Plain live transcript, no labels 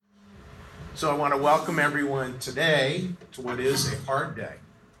So I want to welcome everyone today to what is a hard day.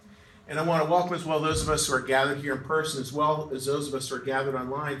 And I want to welcome as well those of us who are gathered here in person as well as those of us who are gathered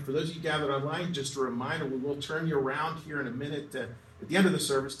online. For those of you gathered online, just a reminder, we will turn you around here in a minute at the end of the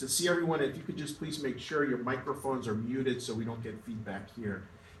service to see everyone. If you could just please make sure your microphones are muted so we don't get feedback here.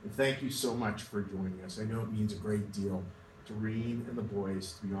 And thank you so much for joining us. I know it means a great deal to Reen and the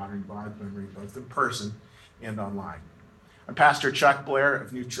boys to be honoring Bob's memory both in person and online. I'm Pastor Chuck Blair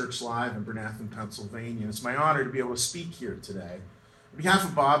of New Church Live in Bernathen, Pennsylvania. It's my honor to be able to speak here today on behalf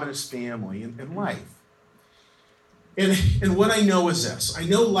of Bob and his family and life. And what I know is this. I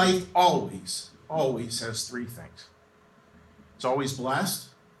know life always has three things. It's always blessed,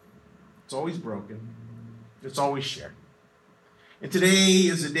 it's always broken, it's always shared. And today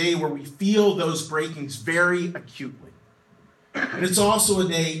is a day where we feel those breakings very acutely. And it's also a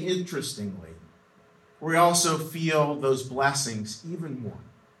day, interestingly, where we also feel those blessings even more.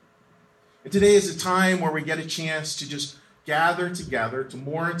 And today is a time where we get a chance to just gather together, to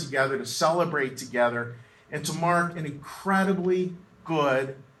mourn together, to celebrate together, and to mark an incredibly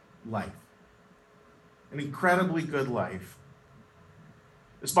good life. An incredibly good life.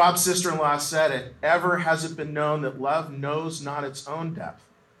 As Bob's sister-in-law said it, ever has it been known that love knows not its own depth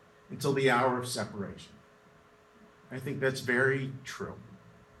until the hour of separation. I think that's very true.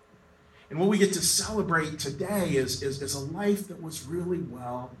 And what we get to celebrate today is a life that was really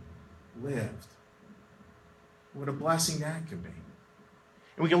well lived. What a blessing that can be.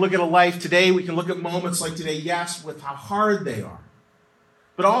 And we can look at a life today, we can look at moments like today, yes, with how hard they are.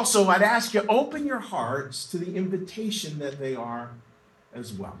 But also, I'd ask you, open your hearts to the invitation that they are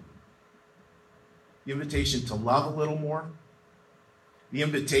as well. The invitation to love a little more. The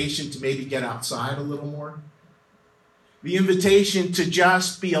invitation to maybe get outside a little more. The invitation to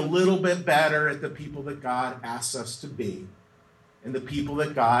just be a little bit better at the people that God asks us to be and the people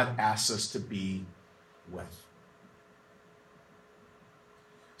that God asks us to be with.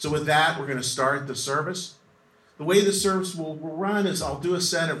 So with that, we're going to start the service. The way the service will run is I'll do a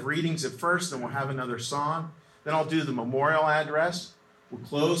set of readings at first, then we'll have another song. Then I'll do the memorial address. We'll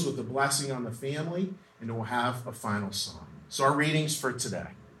close with a blessing on the family, and then we'll have a final song. So our readings for today.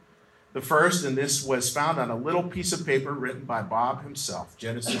 The first, and this was found on a little piece of paper written by Bob himself,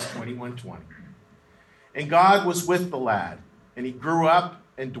 Genesis 21:20. And God was with the lad, and he grew up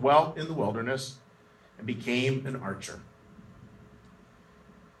and dwelt in the wilderness and became an archer.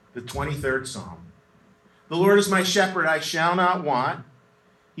 The 23rd Psalm. The Lord is my shepherd, I shall not want.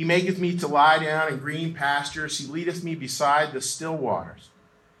 He maketh me to lie down in green pastures. He leadeth me beside the still waters.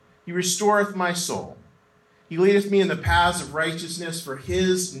 He restoreth my soul. He leadeth me in the paths of righteousness for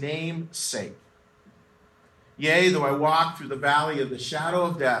his name's sake. Yea, though I walk through the valley of the shadow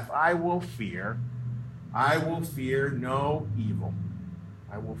of death, I will fear no evil.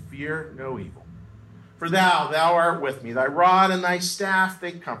 I will fear no evil. For thou art with me. Thy rod and thy staff,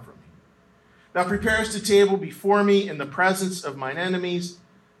 they comfort me. Thou preparest a table before me in the presence of mine enemies.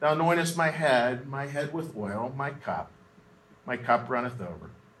 Thou anointest my head with oil, my cup runneth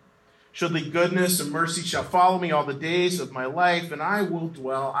over. Surely goodness and mercy shall follow me all the days of my life, and I will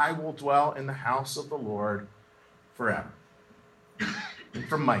dwell in the house of the Lord forever. And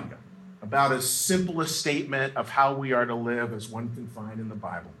from Micah, about as simple a statement of how we are to live as one can find in the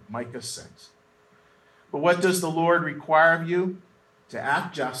Bible. Micah 6. But what does the Lord require of you? To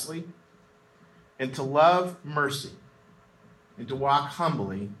act justly, and to love mercy, and to walk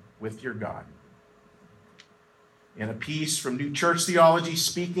humbly with your God. And a piece from New Church Theology,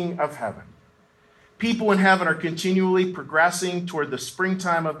 speaking of heaven. People in heaven are continually progressing toward the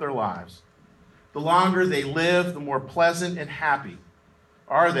springtime of their lives. The longer they live, the more pleasant and happy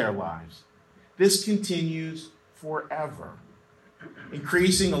are their lives. This continues forever,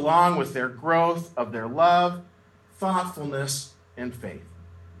 increasing along with their growth of their love, thoughtfulness, and faith.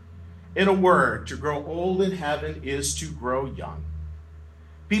 In a word, to grow old in heaven is to grow young.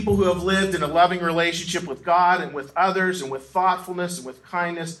 People who have lived in a loving relationship with God and with others and with thoughtfulness and with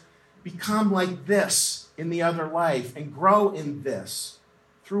kindness become like this in the other life and grow in this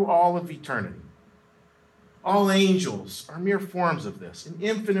through all of eternity. All angels are mere forms of this, an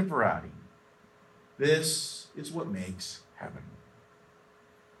infinite variety. This is what makes heaven.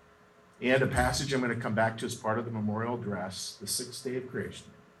 And a passage I'm going to come back to as part of the memorial address, the sixth day of creation.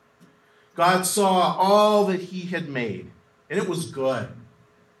 God saw all that he had made, and it was good.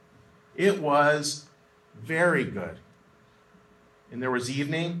 It was very good. And there was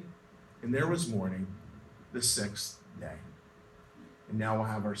evening, and there was morning, the sixth day. And now we'll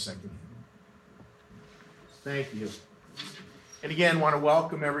have our second hymn. Thank you. And again, want to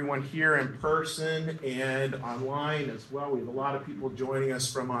welcome everyone here in person and online as well. We have a lot of people joining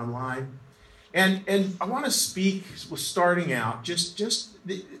us from online. And I want to speak, with starting out, just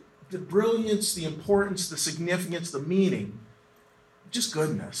the brilliance, the importance, the significance, the meaning, just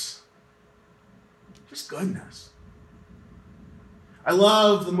goodness. Just goodness. I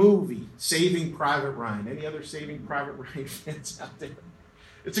love the movie Saving Private Ryan. Any other Saving Private Ryan fans out there?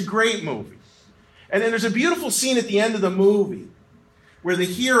 It's a great movie. And then there's a beautiful scene at the end of the movie where the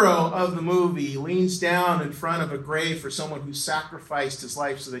hero of the movie leans down in front of a grave for someone who sacrificed his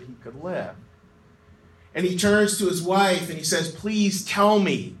life so that he could live. And he turns to his wife and he says, "Please tell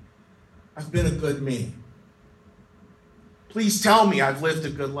me I've been a good man. Please tell me I've lived a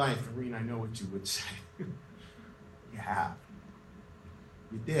good life." And Reen, I know what you would say. You have.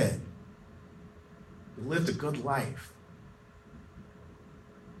 You did. You lived a good life.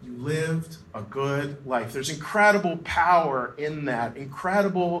 You lived a good life. There's incredible power in that.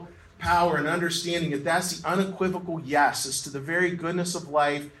 Incredible power and understanding that that's the unequivocal yes as to the very goodness of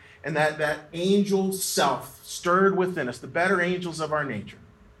life, and that angel self stirred within us, the better angels of our nature,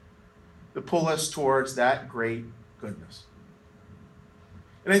 that pull us towards that great goodness.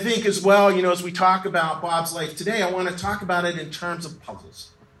 And I think as well, as we talk about Bob's life today, I want to talk about it in terms of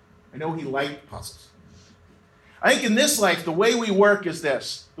puzzles. I know he liked puzzles. I think in this life, the way we work is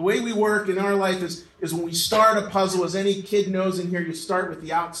this. The way we work in our life is when we start a puzzle, as any kid knows in here, you start with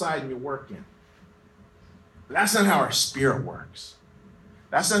the outside and you work in. But that's not how our spirit works.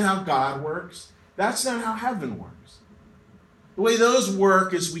 That's not how God works. That's not how heaven works. The way those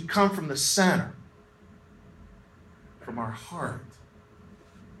work is we come from the center, from our heart.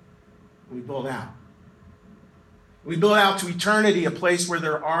 We build out. We build out to eternity, a place where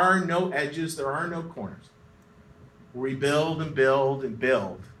there are no edges, there are no corners. Where we build and build and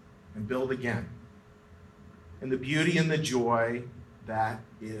build and build again. And the beauty and the joy that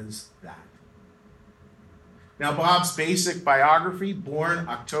is that. Now, Bob's basic biography, born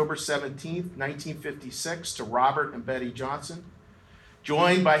October 17th, 1956, to Robert and Betty Johnson,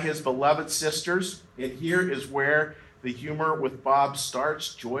 joined by his beloved sisters. And here is where the humor with Bob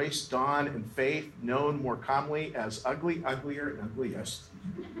starts. Joyce, Dawn, and Faith, known more commonly as Ugly, Uglier, and Ugliest.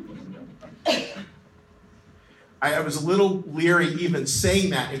 I was a little leery even saying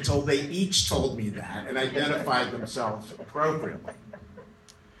that until they each told me that and identified themselves appropriately.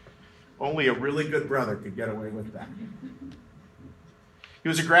 Only a really good brother could get away with that. He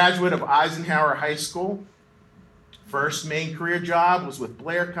was a graduate of Eisenhower High School. First main career job was with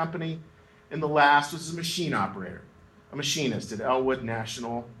Blair Company, and the last was as a machine operator, a machinist at Elwood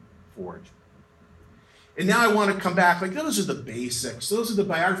National Forge. And now I want to come back, those are the basics, those are the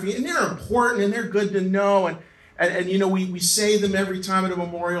biography, and they're important and they're good to know, and we say them every time at a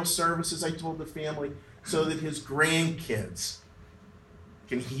memorial service, as I told the family, so that his grandkids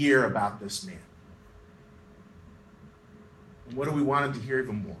can hear about this man. And what do we want him to hear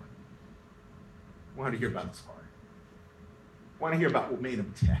even more? We want to hear about his heart. We want to hear about what made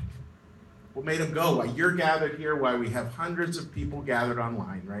him tick. What made him go, why you're gathered here, why we have hundreds of people gathered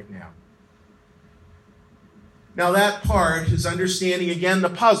online right now. Now that part is understanding, again, the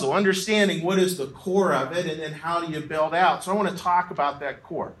puzzle, understanding what is the core of it, and then how do you build out. So I want to talk about that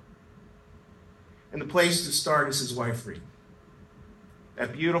core. And the place to start is his wife, Reen.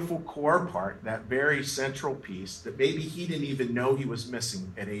 That beautiful core part, that very central piece that maybe he didn't even know he was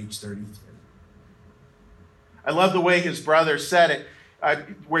missing at age 32. I love the way his brother said it,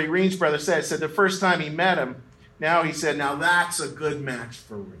 where Reen's brother said the first time he met him, now he said, now that's a good match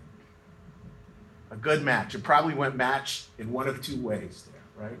for Reen. A good match. It probably went match in one of two ways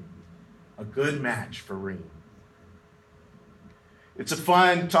there, right? A good match for Reen. It's a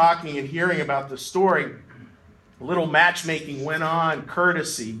fun talking and hearing about the story. A little matchmaking went on,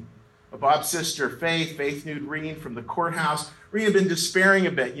 courtesy of Bob's sister, Faith. Faith knew Reen from the courthouse. Reen had been despairing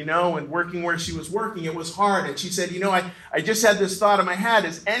a bit, and working where she was working, it was hard. And she said, I just had this thought in my head,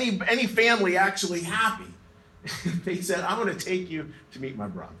 is any family actually happy? They said, I'm going to take you to meet my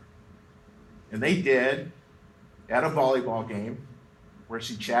brother. And they did at a volleyball game where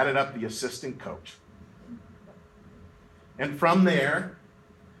she chatted up the assistant coach. And from there,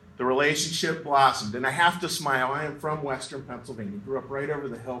 the relationship blossomed. And I have to smile. I am from Western Pennsylvania. Grew up right over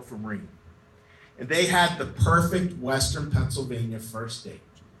the hill from Reen. And they had the perfect Western Pennsylvania first date.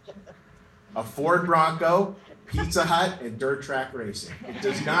 A Ford Bronco, Pizza Hut, and dirt track racing. It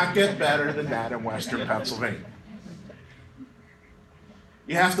does not get better than that in Western Pennsylvania.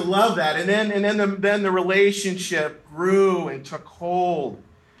 You have to love that. And then the relationship grew and took hold,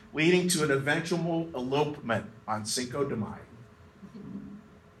 leading to an eventual elopement on Cinco de Mayo.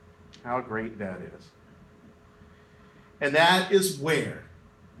 How great that is. And that is where,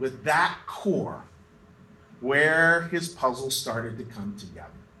 with that core, where his puzzle started to come together.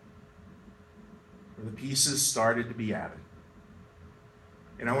 the pieces started to be added.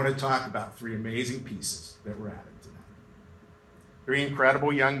 And I want to talk about three amazing pieces that were added tonight. Three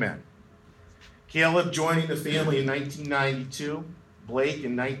incredible young men. Caleb joining the family in 1992, Blake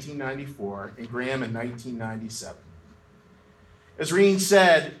in 1994, and Graham in 1997. As Reen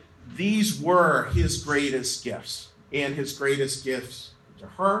said, these were his greatest gifts, and his greatest gifts to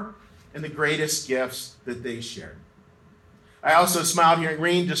her, and the greatest gifts that they shared. I also smiled hearing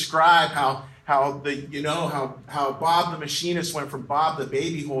Reen describe how Bob the machinist went from Bob the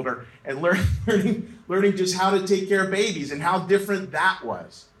baby holder and learning just how to take care of babies and how different that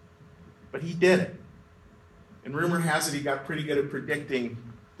was. But he did it. And rumor has it he got pretty good at predicting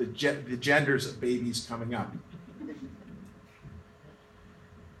the genders of babies coming up.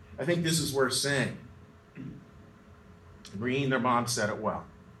 I think this is worth saying. Reen, their mom, said it well.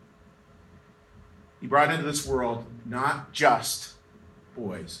 He brought into this world not just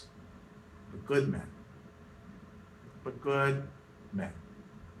boys, but good men. But good men.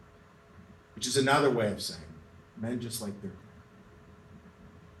 Which is another way of saying men just like their dad.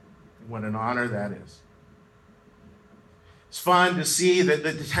 And what an honor that is. It's fun to see that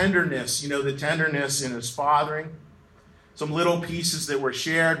the tenderness in his fathering. Some little pieces that were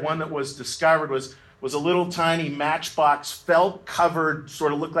shared. One that was discovered was a little tiny Matchbox felt covered,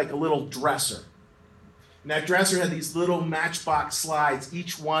 sort of looked like a little dresser. And that dresser had these little Matchbox slides,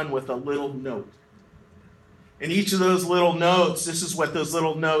 each one with a little note. And each of those little notes, this is what those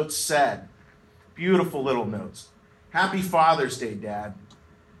little notes said. Beautiful little notes. Happy Father's Day, Dad.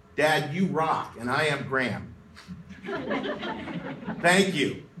 Dad, you rock, and I am Graham. Thank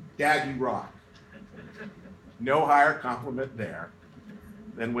you. Dad, you rock. No higher compliment there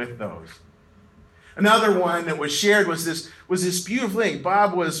than with those. Another one that was shared was this beautiful thing.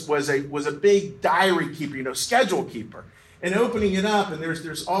 Bob was a big diary keeper, schedule keeper. And opening it up, and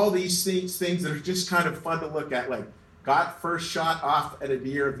there's all these things that are just kind of fun to look at, like got first shot off at a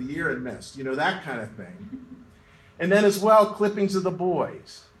deer of the year and missed, that kind of thing. And then as well, clippings of the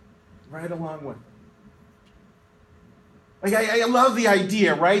boys, right along with them. Like I love the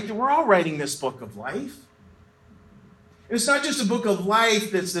idea, right? That we're all writing this book of life. And it's not just a book of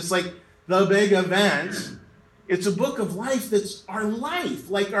life that's like the big event. It's a book of life that's our life,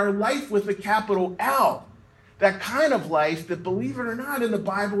 like our life with a capital L. That kind of life that, believe it or not, in the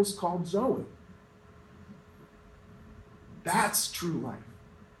Bible is called Zoe. That's true life.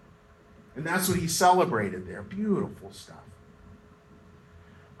 And that's what he celebrated there. Beautiful stuff.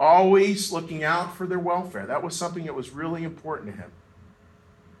 Always looking out for their welfare. That was something that was really important to him.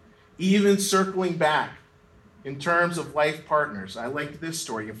 Even circling back in terms of life partners. I liked this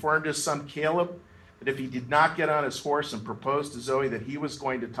story. He informed his son Caleb that if he did not get on his horse and propose to Zoe, that he was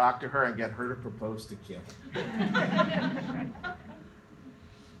going to talk to her and get her to propose to Caleb.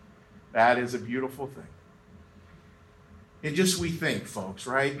 That is a beautiful thing. And just we think, folks,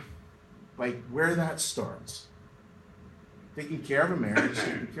 right? Like where that starts. Taking care of a marriage,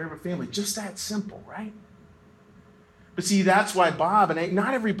 taking care of a family. Just that simple, right? But see, that's why Bob, and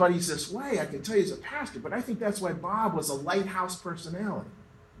not everybody's this way, I can tell you as a pastor, but I think that's why Bob was a lighthouse personality.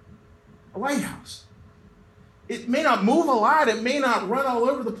 A lighthouse. It may not move a lot, it may not run all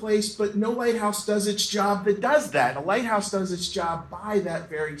over the place, but no lighthouse does its job that does that. A lighthouse does its job by that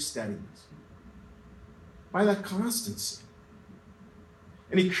very steadiness, by that constancy.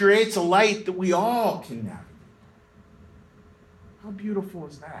 And it creates a light that we all can navigate. How beautiful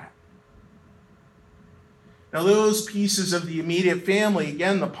is that? Now, those pieces of the immediate family,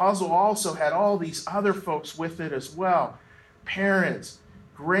 again, the puzzle also had all these other folks with it as well. Parents,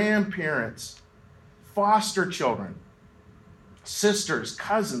 grandparents, foster children, sisters,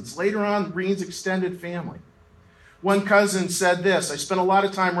 cousins, later on, Reen's extended family. One cousin said this: I spent a lot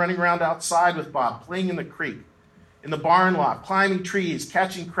of time running around outside with Bob, playing in the creek, in the barn loft, climbing trees,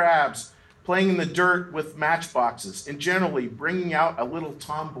 catching crabs, playing in the dirt with matchboxes, and generally bringing out a little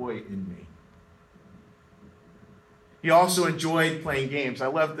tomboy in me. He also enjoyed playing games. I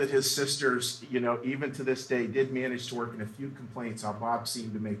love that his sisters, even to this day, did manage to work in a few complaints how Bob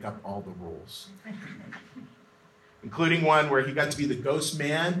seemed to make up all the rules. Including one where he got to be the ghost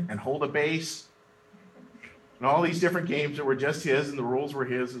man and hold a base. And all these different games that were just his, and the rules were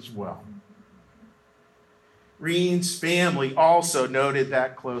his as well. Reen's family also noted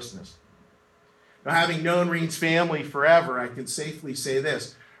that closeness. Now, having known Reen's family forever, I can safely say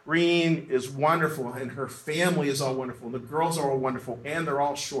this: Reen is wonderful, and her family is all wonderful. The girls are all wonderful, and they're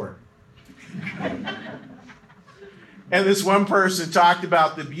all short. And this one person talked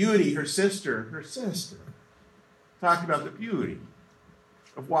about the beauty, her sister, talked about the beauty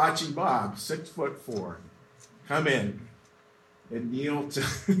of watching Bob, 6'4", come in and kneel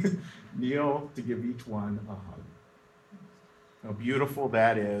to kneel to give each one a hug. How beautiful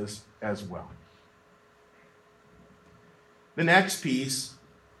that is as well. The next piece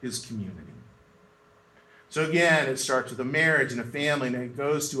is community. So again, it starts with a marriage and a family, and it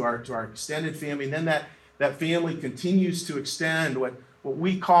goes to our extended family, and then that family continues to extend what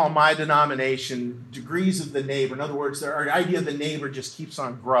we call my denomination degrees of the neighbor. In other words, our idea of the neighbor just keeps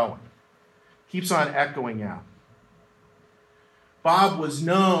on growing, keeps on echoing out. Bob was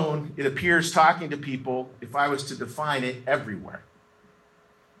known, it appears, talking to people, if I was to define it, everywhere.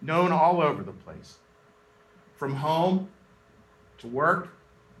 Known all over the place. From home to work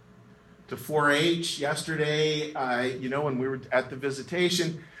to 4-H. Yesterday, when we were at the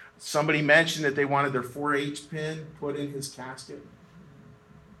visitation, somebody mentioned that they wanted their 4-H pin put in his casket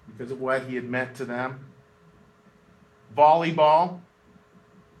because of what he had meant to them. Volleyball,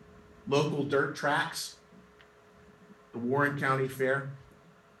 local dirt tracks, the Warren County Fair.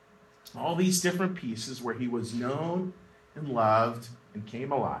 All these different pieces where he was known and loved and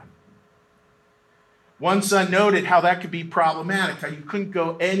came alive. One son noted how that could be problematic, how you couldn't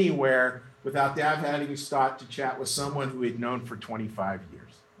go anywhere without Dad having stopped to chat with someone who he'd known for 25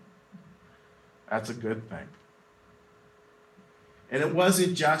 years. That's a good thing. And it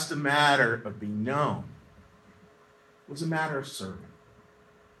wasn't just a matter of being known. It was a matter of serving.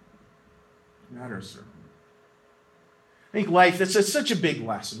 A matter of serving. I think life, that's such a big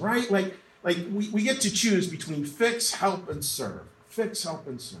lesson, right? Like we get to choose between fix, help, and serve. Fix, help,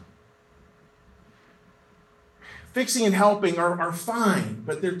 and serve. Fixing and helping are fine,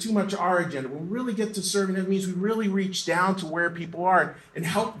 but they're too much our agenda. When we really get to serving, that means we really reach down to where people are and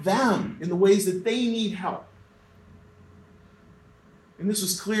help them in the ways that they need help. And this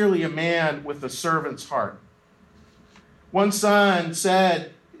was clearly a man with a servant's heart. One son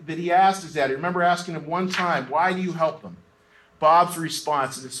said that he asked his dad, I remember asking him one time, why do you help them? Bob's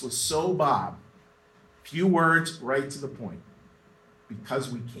response, and this was so Bob, few words, right to the point. Because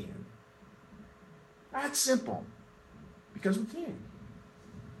we can. That's simple. Because we can.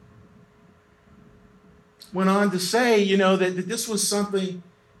 Went on to say, that this was something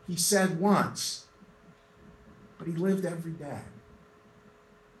he said once, but he lived every day.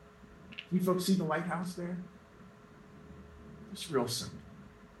 Can you folks see the lighthouse there? It's real simple.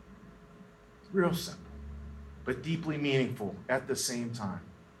 Real simple, but deeply meaningful at the same time.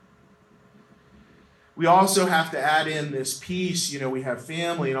 We also have to add in this piece, we have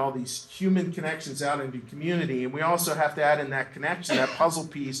family and all these human connections out into community, and we also have to add in that connection, that puzzle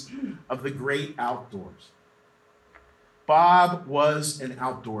piece of the great outdoors. Bob was an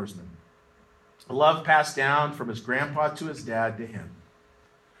outdoorsman. A love passed down from his grandpa to his dad to him.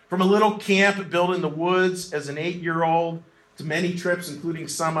 From a little camp built in the woods as an 8-year-old to many trips, including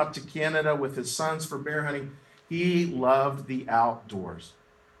some up to Canada with his sons for bear hunting, he loved the outdoors.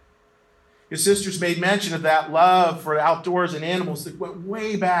 His sisters made mention of that love for outdoors and animals that went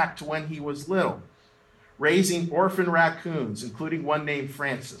way back to when he was little, raising orphan raccoons, including one named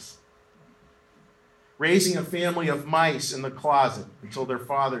Francis, raising a family of mice in the closet until their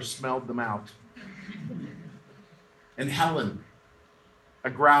father smelled them out, and Helen, a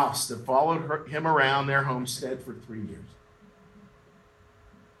grouse that followed him around their homestead for 3 years.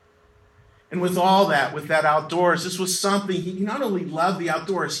 And with all that, with that outdoors, this was something, he not only loved the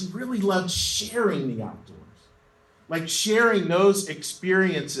outdoors, he really loved sharing the outdoors. Like sharing those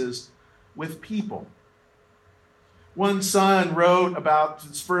experiences with people. One son wrote about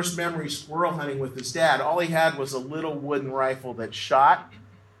his first memory squirrel hunting with his dad. All he had was a little wooden rifle that shot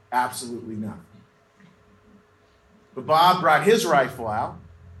absolutely nothing. But Bob brought his rifle out.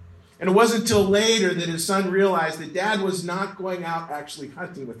 And it wasn't until later that his son realized that Dad was not going out actually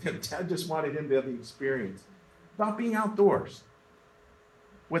hunting with him. Dad just wanted him to have the experience about being outdoors.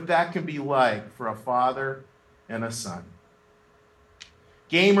 What that can be like for a father and a son.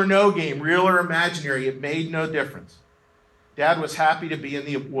 Game or no game, real or imaginary, it made no difference. Dad was happy to be in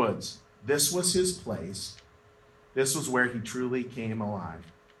the woods. This was his place. This was where he truly came alive.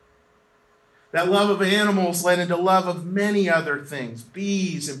 That love of animals led into love of many other things,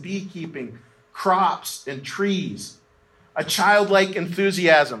 bees and beekeeping, crops and trees, a childlike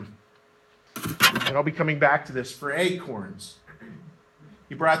enthusiasm. And I'll be coming back to this for acorns.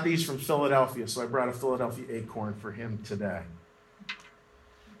 He brought these from Philadelphia, so I brought a Philadelphia acorn for him today.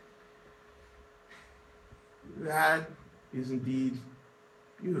 That is indeed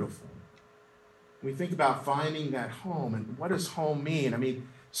beautiful. When we think about finding that home, and what does home mean? I mean,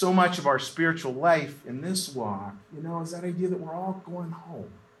 so much of our spiritual life in this walk, is that idea that we're all going home.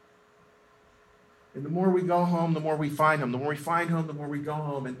 And the more we go home, the more we find home. The more we find home, the more we go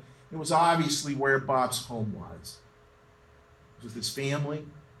home. And it was obviously where Bob's home was. was with his family.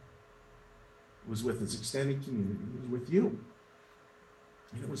 It was with his extended community. It was with you.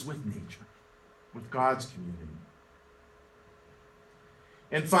 And it was with nature, with God's community.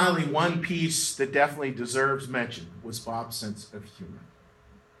 And finally, one piece that definitely deserves mention was Bob's sense of humor.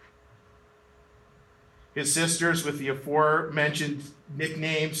 His sisters with the aforementioned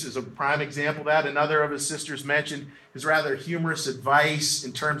nicknames is a prime example of that. Another of his sisters mentioned his rather humorous advice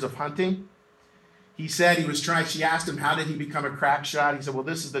in terms of hunting. He said she asked him, how did he become a crack shot? He said, well,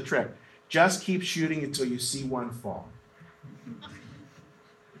 this is the trick. Just keep shooting until you see one fall.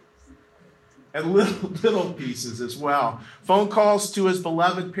 And little pieces as well. Phone calls to his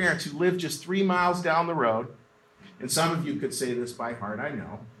beloved parents who lived just 3 miles down the road. And some of you could say this by heart, I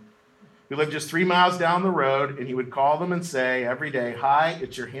know. Who lived just 3 miles down the road, and he would call them and say every day, hi,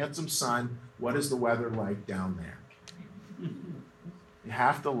 it's your handsome son. What is the weather like down there? You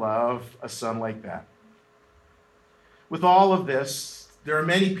have to love a son like that. With all of this, there are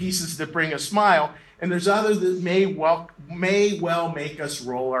many pieces that bring a smile, and there's others that may well make us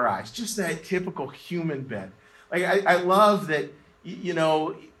roll our eyes. Just that typical human bit. Like I love that,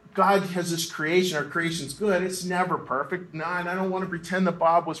 God has this creation. Our creation's good. It's never perfect. No, and I don't want to pretend that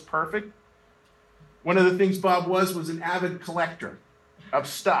Bob was perfect. One of the things Bob was an avid collector of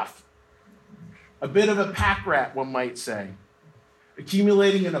stuff. A bit of a pack rat, one might say.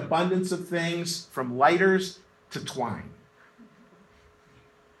 Accumulating an abundance of things from lighters to twine.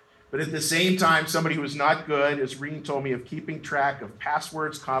 But at the same time, somebody who was not good, as Reen told me, of keeping track of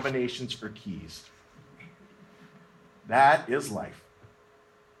passwords, combinations for keys. That is life.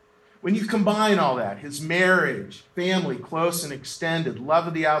 When you combine all that, his marriage, family, close and extended, love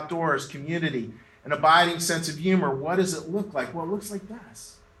of the outdoors, community, an abiding sense of humor, what does it look like? Well, it looks like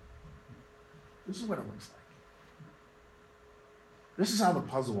this. This is what it looks like. This is how the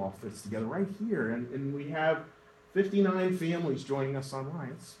puzzle all fits together right here. And we have 59 families joining us online.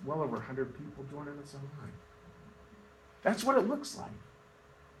 It's well over 100 people joining us online. That's what it looks like.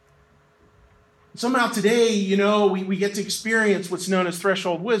 Somehow today, we get to experience what's known as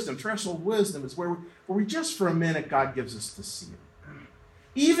threshold wisdom. Threshold wisdom is where we just for a minute, God gives us to see it.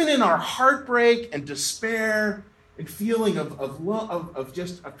 Even in our heartbreak and despair and feeling of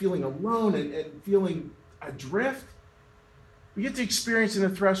just feeling alone and feeling adrift, we get to experience in a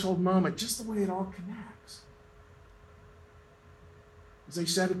threshold moment just the way it all connects. As I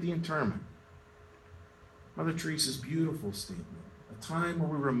said at the interment, Mother Teresa's beautiful statement, a time where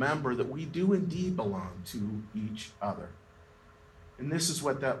we remember that we do indeed belong to each other. And this is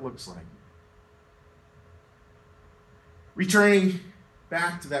what that looks like. Returning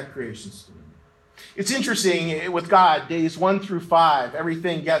back to that creation story. It's interesting, with God, days 1 through 5,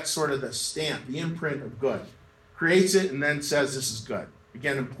 everything gets sort of the stamp, the imprint of good. Creates it and then says this is good.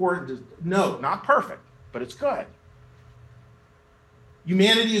 Again, important to note, not perfect, but it's good.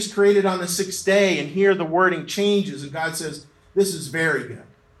 Humanity is created on the 6th day, and here the wording changes, and God says, this is very good.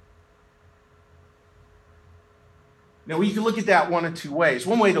 Now, we can look at that one of two ways.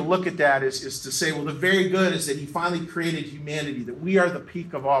 One way to look at that is to say, well, the very good is that he finally created humanity, that we are the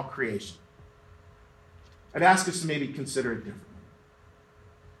peak of all creation. I'd ask us to maybe consider it differently.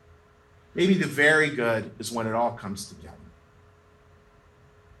 Maybe the very good is when it all comes together.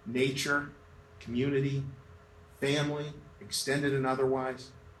 Nature, community, family, extended and otherwise,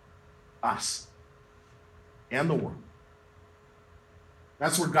 us, and the world.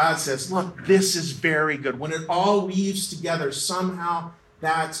 That's where God says, look, this is very good. When it all weaves together, somehow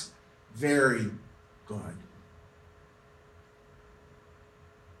that's very good.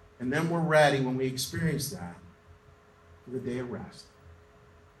 And then we're ready when we experience that for the day of rest,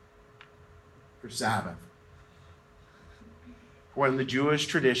 for Sabbath, when the Jewish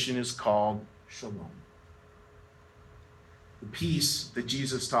tradition is called Shalom. The peace that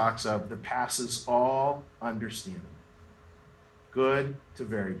Jesus talks of that passes all understanding. Good to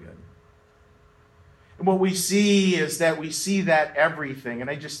very good. And what we see is that we see that everything. And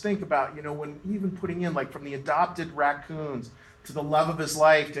I just think about, when even putting in, like from the adopted raccoons to the love of his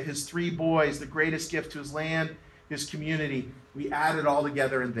life, to his 3 boys, the greatest gift to his land, his community, we add it all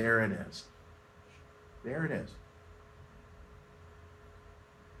together and there it is. There it is.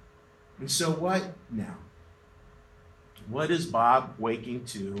 And so what now? What is Bob waking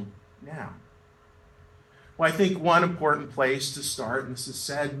to now? Well, I think one important place to start, and this is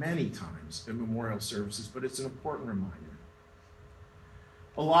said many times in memorial services, but it's an important reminder.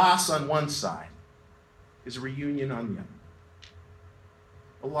 A loss on one side is a reunion on the other.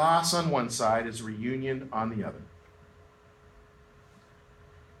 A loss on one side is a reunion on the other.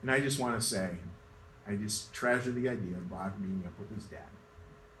 And I just want to say, I just treasure the idea of Bob meeting up with his dad.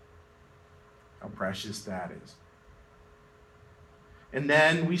 How precious that is. And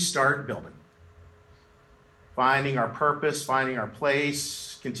then we start building. Finding our purpose, finding our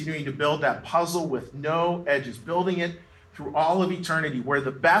place, continuing to build that puzzle with no edges, building it through all of eternity, where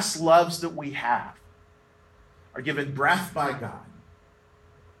the best loves that we have are given breath by God.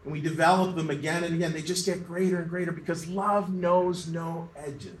 And we develop them again and again. They just get greater and greater because love knows no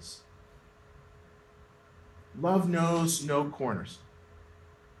edges. Love knows no corners.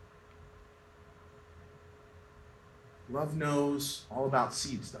 Love knows all about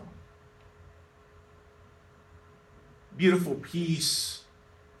seeds, though. Beautiful piece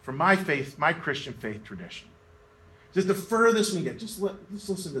from my faith, my Christian faith tradition. Just the furthest we get, just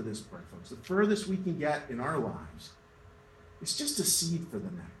listen to this part, folks. The furthest we can get in our lives, it's just a seed for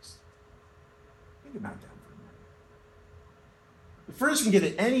the next. Think about that for a minute. The furthest we can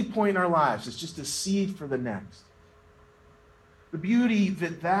get at any point in our lives is just a seed for the next. The beauty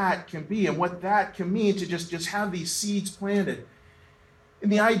that can be and what that can mean to just have these seeds planted. And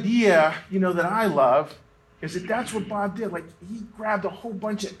the idea, that I love is that that's what Bob did. Like, he grabbed a whole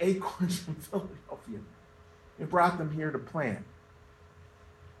bunch of acorns from Philadelphia and brought them here to plant.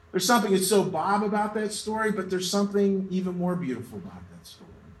 There's something that's so Bob about that story, but there's something even more beautiful about that story.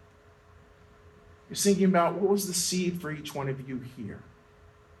 You're thinking about what was the seed for each one of you here.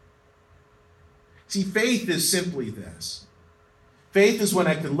 See, faith is simply this. Faith is when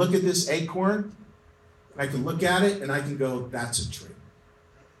I can look at this acorn, and I can look at it, and I can go, that's a tree.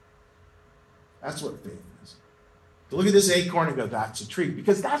 That's what faith is. To look at this acorn and go, that's a tree.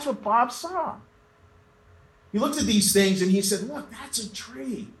 Because that's what Bob saw. He looked at these things, and he said, look, that's a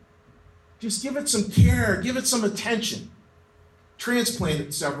tree. Just give it some care. Give it some attention. Transplant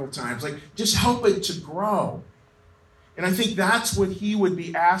it several times. Just help it to grow. And I think that's what he would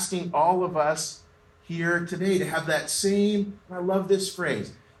be asking all of us here today, to have that same, I love this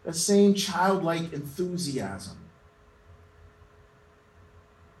phrase, that same childlike enthusiasm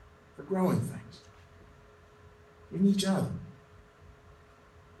for growing things in each other.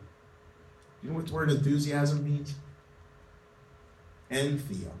 You know what the word enthusiasm means?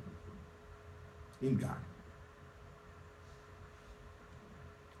 Entheo. In God.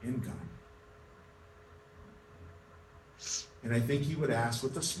 In God. And I think he would ask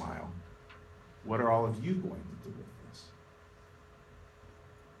with a smile, what are all of you going to do with this?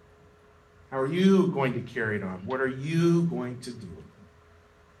 How are you going to carry it on? What are you going to do with it?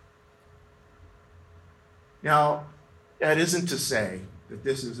 Now, that isn't to say that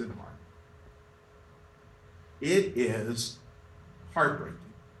this isn't hard. It is heartbreaking.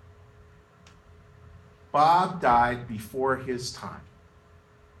 Bob died before his time.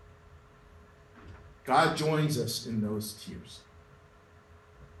 God joins us in those tears.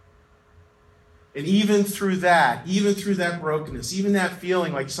 And even through that brokenness, even that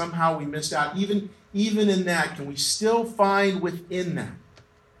feeling like somehow we missed out, even in that, can we still find within that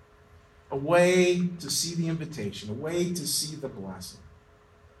a way to see the invitation, a way to see the blessing?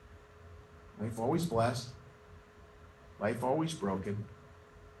 Life always blessed, life always broken,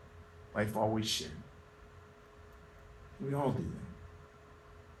 life always shared. We all do that.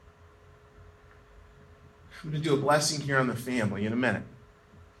 I'm going to do a blessing here on the family in a minute.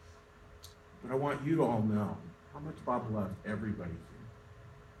 But I want you to all know how much Bob loved everybody here.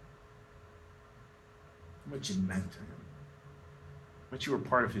 How much you meant to him. How much you were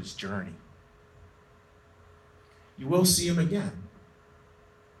part of his journey. You will see him again.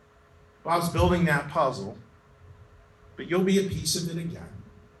 Bob's building that puzzle, but you'll be a piece of it again.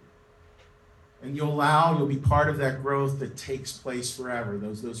 And you'll be part of that growth that takes place forever.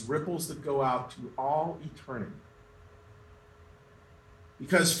 Those ripples that go out to all eternity.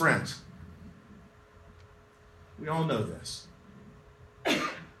 Because, friends, we all know this. The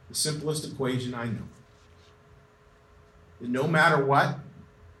simplest equation I know. That no matter what,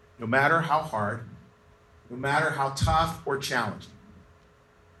 no matter how hard, no matter how tough or challenging,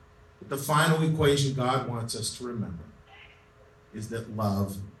 but the final equation God wants us to remember is that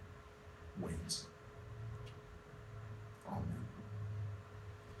love wins. Amen.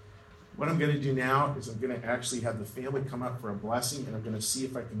 What I'm going to do now is I'm going to actually have the family come up for a blessing, and I'm going to see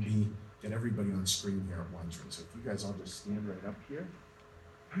if I can get everybody on the screen here at once. So if you guys all just stand right up here.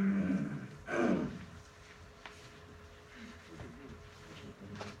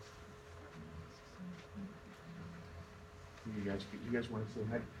 You guys want to say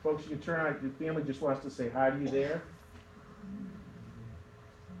hi? Folks, you can turn on. The family just wants to say hi to you there.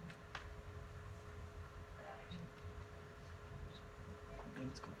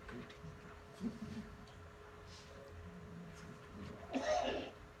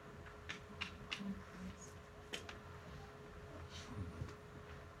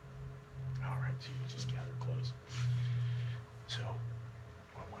 All right, so you just gather close. So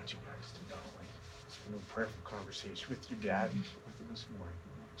a little prayerful conversation with your dad with him this morning.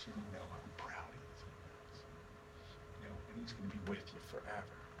 I want you to know how proud he is of us. You know, and he's going to be with you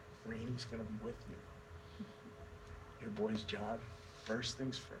forever. Rainey's going to be with you. Your boy's job, first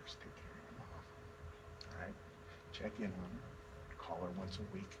things first, take care of your mom. All right? Check in on her. Call her once a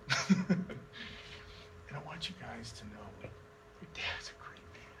week. And I want you guys to know your dad's a great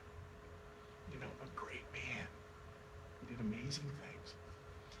man. You know, a great man. He did amazing things.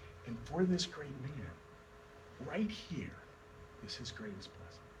 And for this great man, right here is his greatest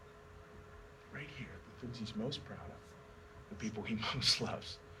blessing. Right here, the things he's most proud of, the people he most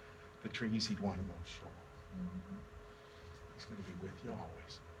loves, the trees he'd want to most show. He's going to be with you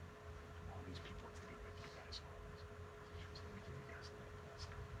always. All these people are going to be with you guys always. He's going to give you guys a little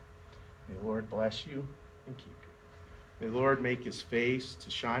blessing. May the Lord bless you and keep you. May the Lord make his face to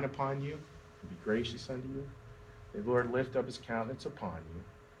shine upon you and be gracious unto you. May the Lord lift up his countenance upon you,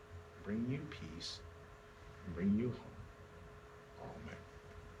 bring you peace, and bring you home. Amen.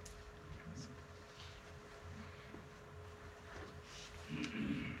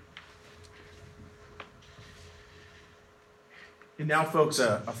 And now, folks,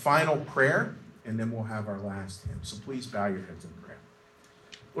 a final prayer, and then we'll have our last hymn. So please bow your heads in prayer.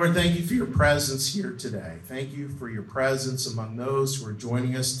 Lord, thank you for your presence here today. Thank you for your presence among those who are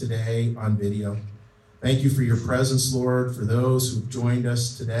joining us today on video. Thank you for your presence, Lord, for those who've joined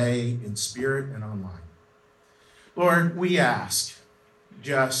us today in spirit and online. Lord, we ask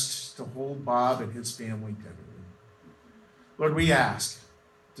just to hold Bob and his family tenderly. Lord, we ask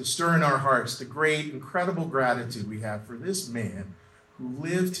to stir in our hearts the great, incredible gratitude we have for this man who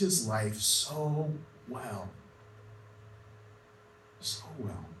lived his life so well. So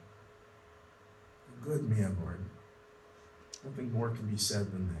well. A good man, Lord. Nothing more can be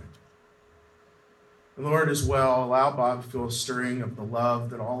said than that. And Lord, as well, allow Bob to feel a stirring of the love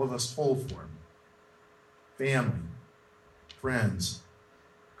that all of us hold for him. Family, friends,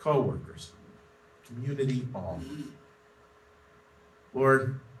 co-workers, community, all.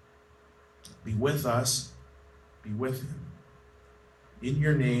 Lord, be with us, be with him. In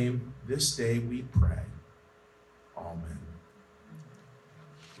your name, this day we pray. Amen.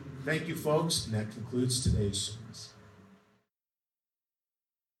 Thank you, folks, and that concludes today's service.